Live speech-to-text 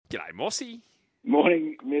G'day, Mossy.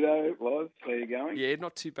 Morning, Middo. Loz, how you going? Yeah,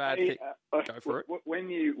 not too bad. Hey, Go for it. When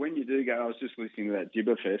you do go, I was just listening to that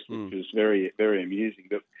Gibberfest, which was very, very amusing.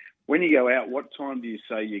 But when you go out, what time do you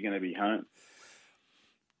say you're going to be home?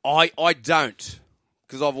 I don't,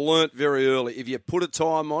 because I've learnt very early. If you put a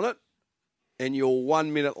time on it and you're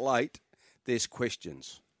 1 minute late, there's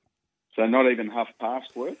questions. So not even half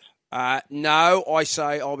past works? No, I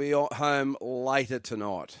say I'll be home later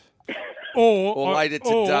tonight. Or later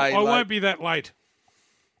today. Or I won't be that late.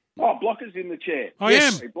 Oh, Blocker's in the chair. I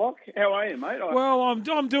am. Hey, Block, how are you, mate? Well,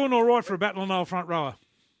 I'm doing all right for a Battle and Old front rower.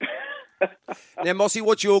 Now, Mossy,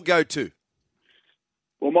 what's your go-to?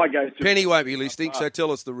 Well, my go-to... Penny won't be listening, so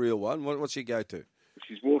tell us the real one. What's your go-to?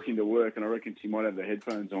 She's walking to work, and I reckon she might have the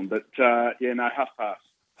headphones on. But, half past.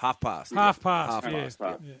 Half past. Half past, Half yeah.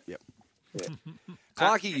 past. Yep.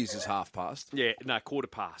 Clarkie uses half past. Yeah, no, quarter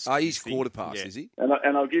past. Oh, he's quarter past, yeah. is he?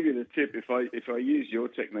 And I'll give you the tip. If I use your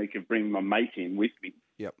technique of bringing my mate in with me,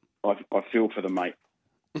 Yep. I feel for the mate.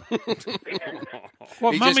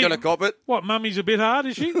 What, He's just going to cop it? What, Mummy's a bit hard,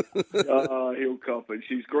 is she? Oh, he'll cop it.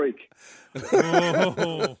 She's Greek.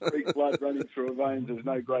 Oh. Greek blood running through her veins. There's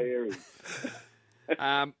no grey areas.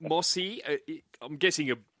 Mossy, I'm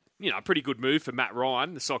guessing a pretty good move for Matt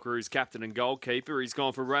Ryan, the Socceroos captain and goalkeeper. He's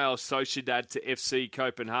gone from Real Sociedad to FC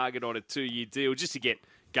Copenhagen on a 2-year deal just to get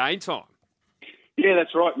game time. Yeah,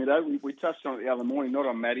 that's right, Middo. We touched on it the other morning, not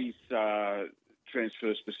on Matty's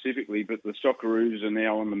transfer specifically, but the Socceroos are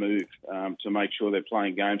now on the move to make sure they're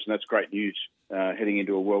playing games, and that's great news heading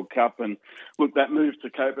into a World Cup. And look, that move to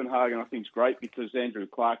Copenhagen I think is great because Andrew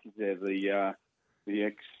Clark is there, the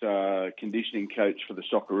ex-conditioning coach for the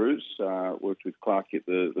Socceroos, worked with Clark at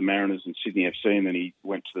the Mariners and Sydney FC, and then he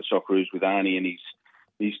went to the Socceroos with Arnie, and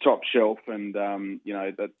he's top shelf, and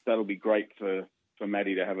that'll be great for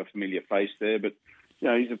Matty to have a familiar face there. But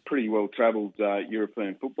he's a pretty well-travelled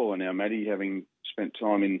European footballer now, Matty, having spent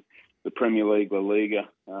time in the Premier League, La Liga,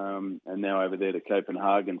 and now over there to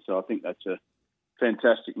Copenhagen. So I think that's a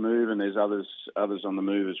fantastic move, and there's others on the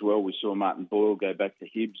move as well. We saw Martin Boyle go back to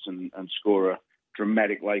Hibs and score a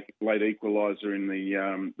dramatic late equaliser in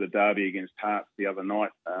the derby against Hearts the other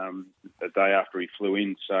night, a day after he flew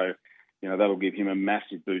in. So, that'll give him a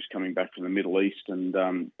massive boost coming back from the Middle East and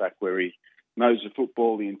back where he knows the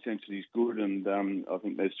football, the intensity's good, and I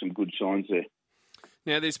think there's some good signs there.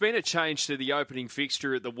 Now, there's been a change to the opening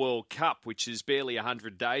fixture at the World Cup, which is barely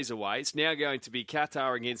 100 days away. It's now going to be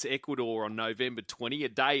Qatar against Ecuador on November 20, a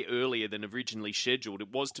day earlier than originally scheduled.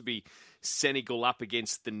 It was to be Senegal up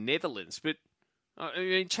against the Netherlands. But,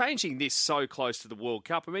 changing this so close to the World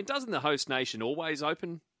Cup, doesn't the host nation always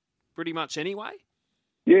open pretty much anyway?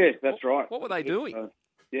 Yeah, that's right. What were they doing?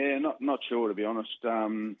 Not sure, to be honest.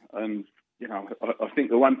 And, I think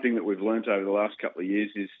the one thing that we've learnt over the last couple of years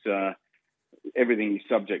is everything is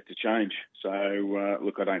subject to change. So,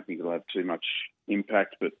 look, I don't think it'll have too much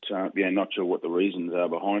impact, but, not sure what the reasons are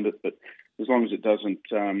behind it. But as long as it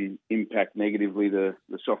doesn't impact negatively the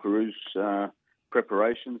Socceroos'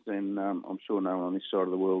 preparations, then I'm sure no one on this side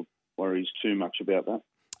of the world worries too much about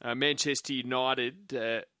that. Manchester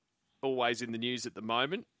United, always in the news at the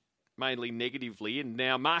moment, mainly negatively, and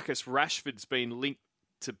now Marcus Rashford's been linked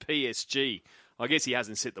to PSG. I guess he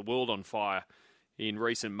hasn't set the world on fire in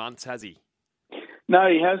recent months, has he? No,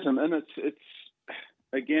 he hasn't, and it's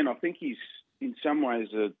again, I think he's in some ways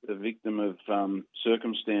a victim of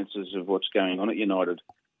circumstances of what's going on at United,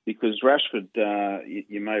 because Rashford,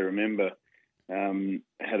 you may remember,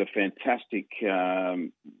 had a fantastic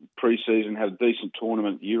pre-season, had a decent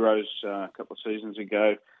tournament, Euros, a couple of seasons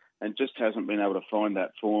ago, and just hasn't been able to find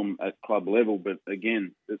that form at club level. But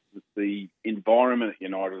again, the environment at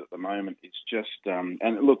United at the moment is just...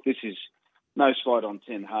 and look, this is no slight on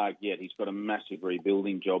Ten Hag yet. He's got a massive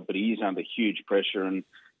rebuilding job, but he is under huge pressure. And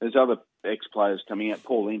there's other ex-players coming out.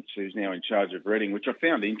 Paul Ince, who's now in charge of Reading, which I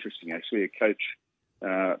found interesting, actually, a coach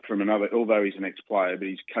from another... Although he's an ex-player, but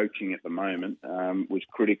he's coaching at the moment, was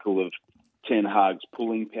critical of Ten Hag's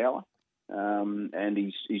pulling power. And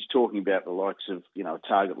he's talking about the likes of, a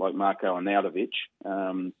target like Marko Arnautovic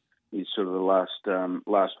is sort of the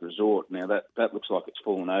last resort. Now, that looks like it's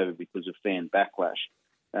fallen over because of fan backlash.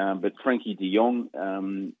 But Frankie de Jong, a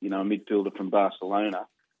midfielder from Barcelona,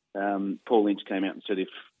 Paul Ince came out and said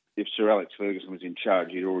if Sir Alex Ferguson was in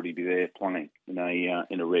charge, he'd already be there playing in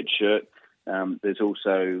a red shirt. There's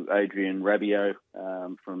also Adrian Rabiot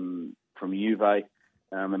from Juve.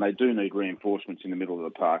 And they do need reinforcements in the middle of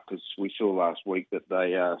the park, because we saw last week that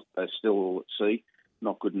they're still all at sea.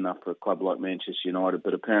 Not good enough for a club like Manchester United,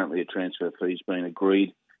 but apparently a transfer fee's been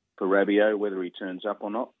agreed for Rabiot. Whether he turns up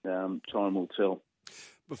or not, time will tell.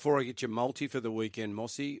 Before I get your multi for the weekend,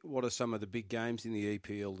 Mossy, what are some of the big games in the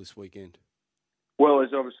EPL this weekend? Well,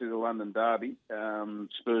 there's obviously the London derby,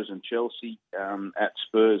 Spurs and Chelsea at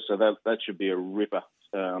Spurs, so that should be a ripper.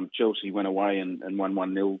 Chelsea went away and won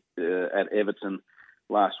 1-0 at Everton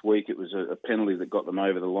last week. It was a penalty that got them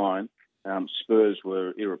over the line. Spurs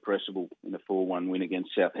were irrepressible in a 4-1 win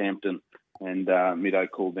against Southampton, and Mido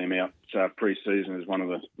called them out pre-season as one of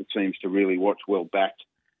the teams to really watch, well backed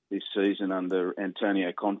this season under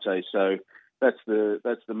Antonio Conte. So that's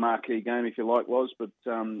the marquee game, if you like, Woz. But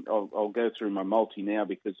I'll go through my multi now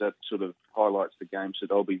because that sort of highlights the games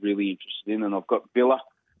that I'll be really interested in. And I've got Villa.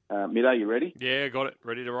 Mido, you ready? Yeah, got it.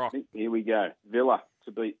 Ready to rock. Here we go. Villa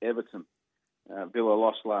to beat Everton. Villa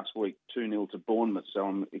lost last week 2-0 to Bournemouth, so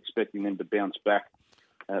I'm expecting them to bounce back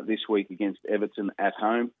this week against Everton at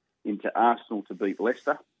home. Into Arsenal to beat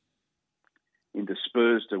Leicester. Into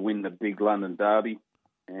Spurs to win the big London derby.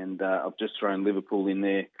 And I've just thrown Liverpool in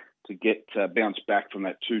there to get bounce back from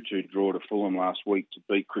that 2-2 draw to Fulham last week to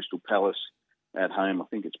beat Crystal Palace at home. I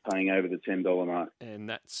think it's paying over the $10 mark. And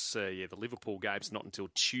that's, the Liverpool game's not until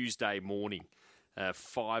Tuesday morning,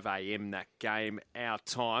 5 a.m. that game, our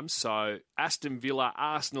time. So Aston Villa,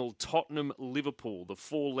 Arsenal, Tottenham, Liverpool, the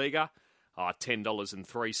four-legger,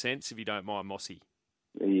 $10.03 if you don't mind, Mossy.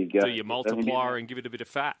 There you go. Do your multiplier and give it a bit of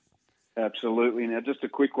fat. Absolutely. Now, just a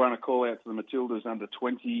quick one, a call out to the Matildas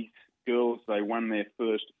under-20 girls. They won their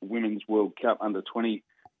first Women's World Cup under-20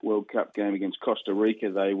 World Cup game against Costa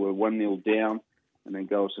Rica. They were 1-0 down, and then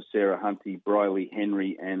goals to Sarah Hunty, Briley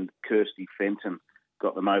Henry, and Kirsty Fenton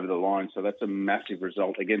got them over the line. So that's a massive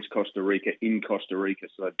result against Costa Rica in Costa Rica.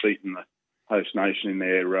 So they've beaten the host nation in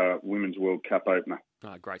their Women's World Cup opener.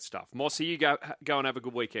 Oh, great stuff. Mossy, you go and have a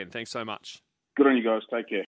good weekend. Thanks so much. Good on you guys. Take care.